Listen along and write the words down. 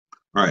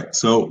All right,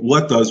 so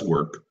what does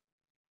work?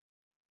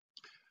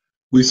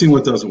 We've seen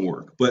what doesn't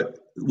work, but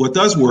what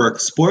does work,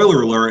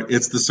 spoiler alert,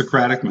 it's the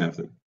Socratic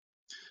method.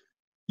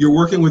 You're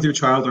working with your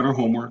child on her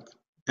homework,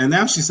 and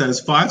now she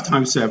says 5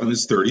 times 7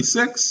 is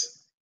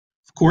 36.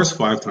 Of course,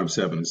 5 times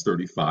 7 is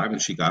 35,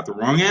 and she got the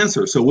wrong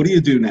answer. So what do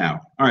you do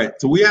now? All right,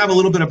 so we have a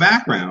little bit of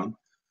background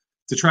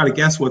to try to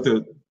guess what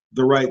the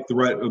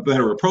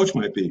better approach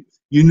might be.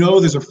 You know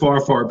there's a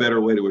far better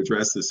way to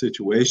address this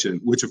situation,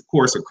 which of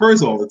course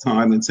occurs all the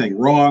time, than saying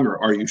wrong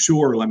or are you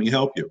sure or let me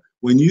help you.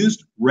 When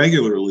used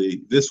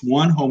regularly, this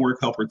one homework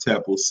helper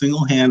tip will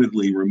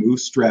single-handedly remove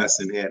stress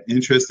and add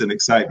interest and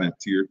excitement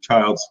to your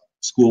child's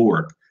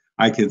schoolwork.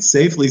 I can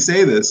safely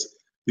say this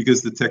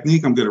because the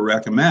technique I'm going to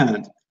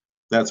recommend,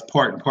 that's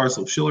part and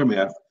parcel of Shiller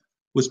math,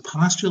 was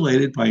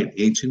postulated by an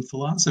ancient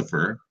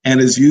philosopher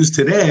and is used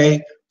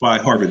today by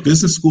Harvard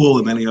Business School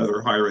and many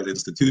other higher ed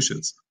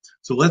institutions.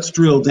 So let's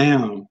drill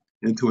down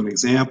into an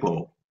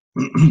example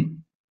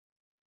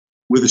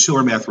with a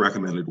Shiller math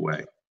recommended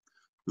way.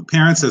 The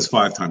parent says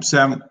 5 times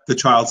 7, the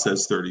child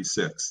says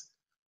 36.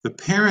 The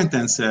parent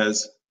then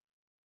says,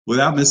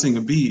 without missing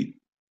a beat,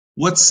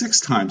 what's 6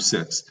 times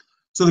 6?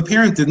 So the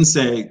parent didn't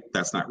say,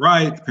 that's not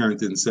right. The parent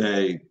didn't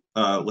say,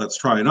 let's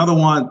try another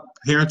one.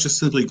 The parent just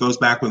simply goes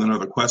back with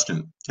another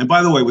question. And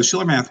by the way, with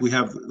Shiller math, we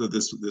have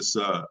this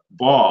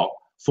ball,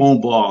 foam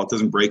ball. It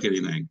doesn't break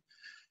anything,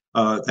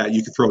 that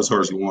you can throw as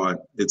hard as you want.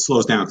 It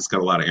slows down because it's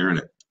got a lot of air in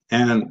it.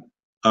 And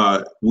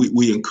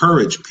we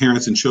encourage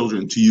parents and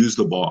children to use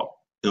the ball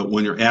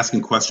when you're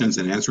asking questions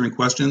and answering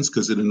questions,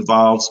 because it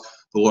involves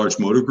the large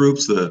motor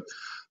groups, the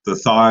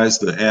thighs,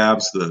 the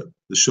abs, the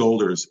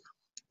shoulders,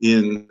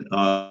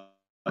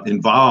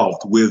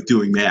 involved with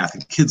doing math.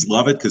 And kids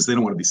love it because they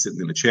don't want to be sitting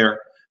in a chair.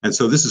 And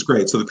so this is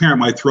great. So the parent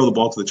might throw the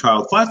ball to the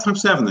child, 5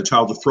 times 7. The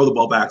child will throw the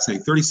ball back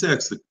saying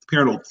 36. The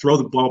parent will throw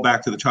the ball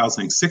back to the child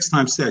saying 6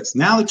 times 6.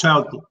 Now the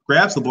child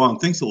grabs the ball and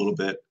thinks a little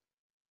bit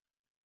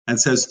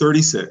and says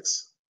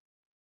 36.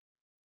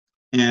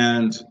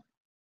 And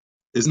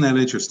isn't that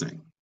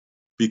interesting?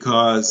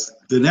 Because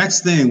the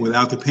next thing,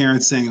 without the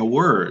parent saying a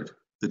word,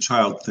 the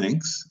child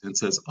thinks and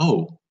says,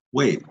 oh,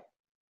 wait,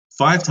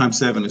 5 times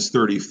 7 is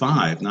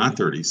 35, not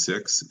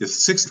 36. If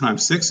 6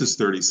 times 6 is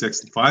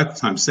 36, 5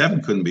 times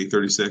 7 couldn't be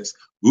 36.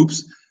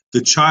 Oops,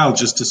 the child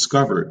just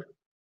discovered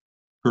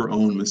her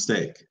own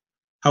mistake.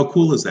 How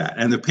cool is that?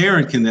 And the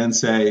parent can then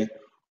say,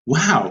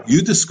 wow,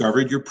 you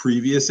discovered your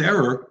previous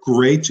error.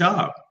 Great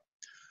job.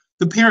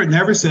 The parent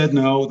never said,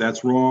 no,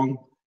 that's wrong.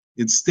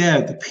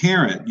 Instead, the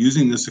parent,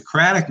 using the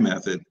Socratic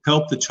method,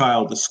 helped the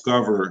child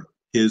discover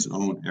his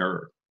own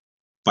error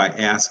by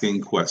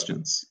asking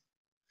questions.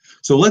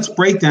 So let's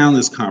break down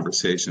this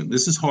conversation.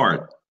 This is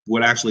hard.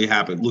 What actually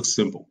happened looks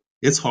simple.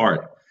 It's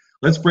hard.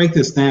 Let's break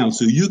this down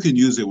so you can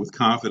use it with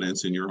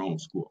confidence in your own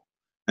school.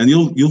 And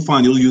you'll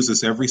find you'll use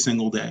this every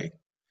single day.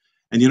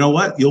 And you know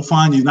what? You'll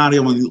find you're not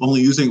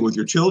only using it with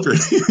your children,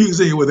 you're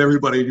using it with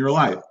everybody in your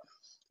life.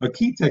 A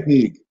key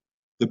technique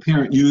the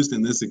parent used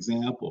in this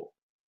example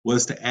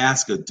was to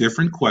ask a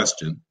different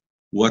question,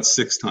 what's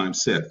 6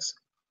 times 6?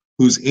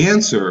 Whose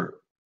answer,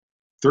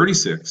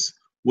 36,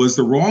 was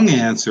the wrong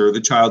answer the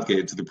child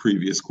gave to the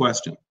previous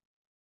question.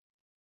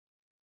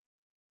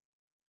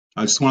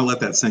 I just want to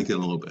let that sink in a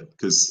little bit,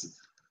 because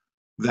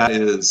that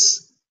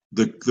is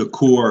the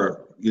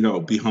core,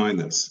 behind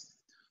this.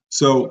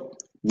 So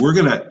we're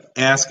going to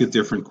ask a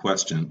different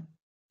question,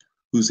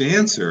 whose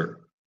answer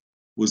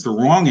was the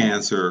wrong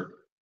answer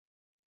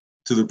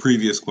to the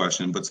previous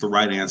question, but it's the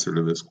right answer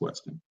to this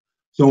question.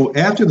 So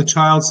after the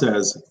child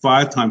says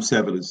 5 times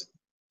 7 is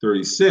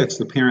 36,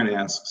 the parent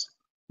asks,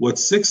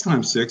 what's 6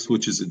 times 6,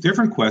 which is a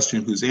different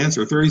question, whose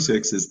answer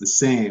 36 is the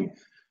same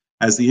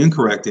as the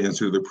incorrect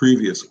answer to the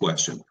previous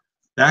question.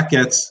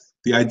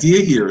 The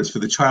idea here is for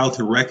the child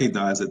to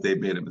recognize that they've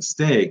made a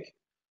mistake,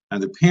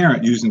 and the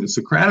parent, using the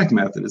Socratic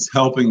method, is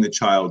helping the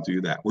child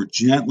do that. We're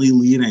gently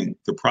leading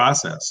the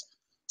process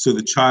so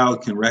the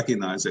child can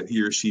recognize that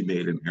he or she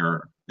made an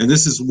error. And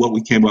this is what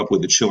we came up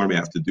with at Shiller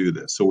Math to do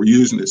this. So we're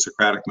using the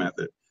Socratic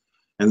method,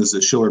 and this is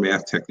a Shiller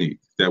Math technique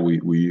that we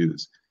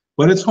use.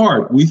 But it's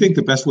hard. We think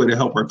the best way to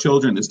help our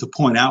children is to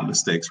point out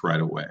mistakes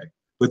right away.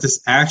 But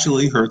this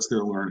actually hurts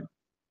their learning.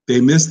 They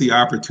miss the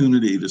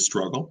opportunity to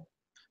struggle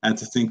and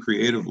to think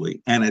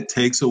creatively, and it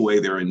takes away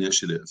their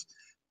initiative.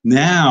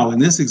 Now, in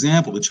this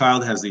example, the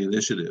child has the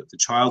initiative. The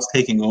child's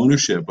taking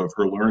ownership of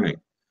her learning.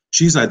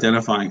 She's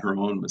identifying her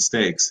own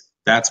mistakes.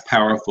 That's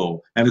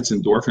powerful, and it's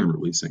endorphin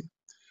releasing.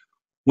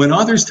 When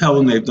others tell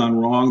them they've done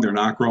wrong, they're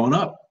not growing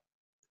up.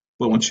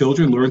 But when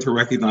children learn to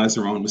recognize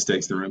their own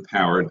mistakes, they're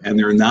empowered, and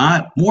they're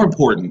not, more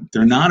important,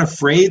 they're not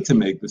afraid to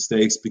make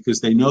mistakes because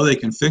they know they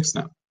can fix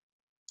them.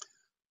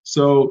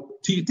 So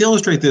to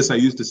illustrate this, I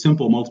used a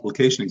simple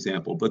multiplication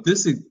example, but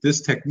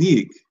this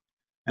technique,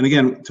 and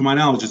again, to my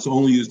knowledge, it's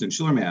only used in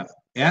Shiller Math.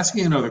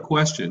 Asking another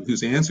question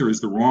whose answer is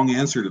the wrong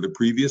answer to the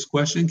previous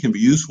question can be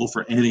useful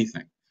for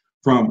anything,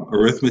 from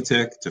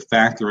arithmetic to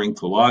factoring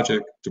to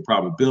logic to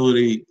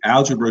probability,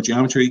 algebra,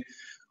 geometry.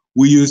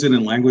 We use it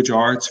in language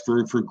arts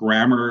for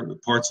grammar,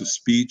 parts of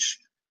speech,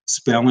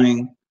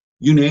 spelling,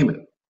 you name it.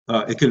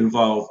 It can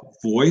involve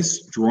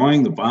voice,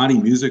 drawing, the body,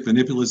 music,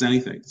 manipulatives,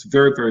 anything. It's a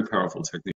very, very powerful technique.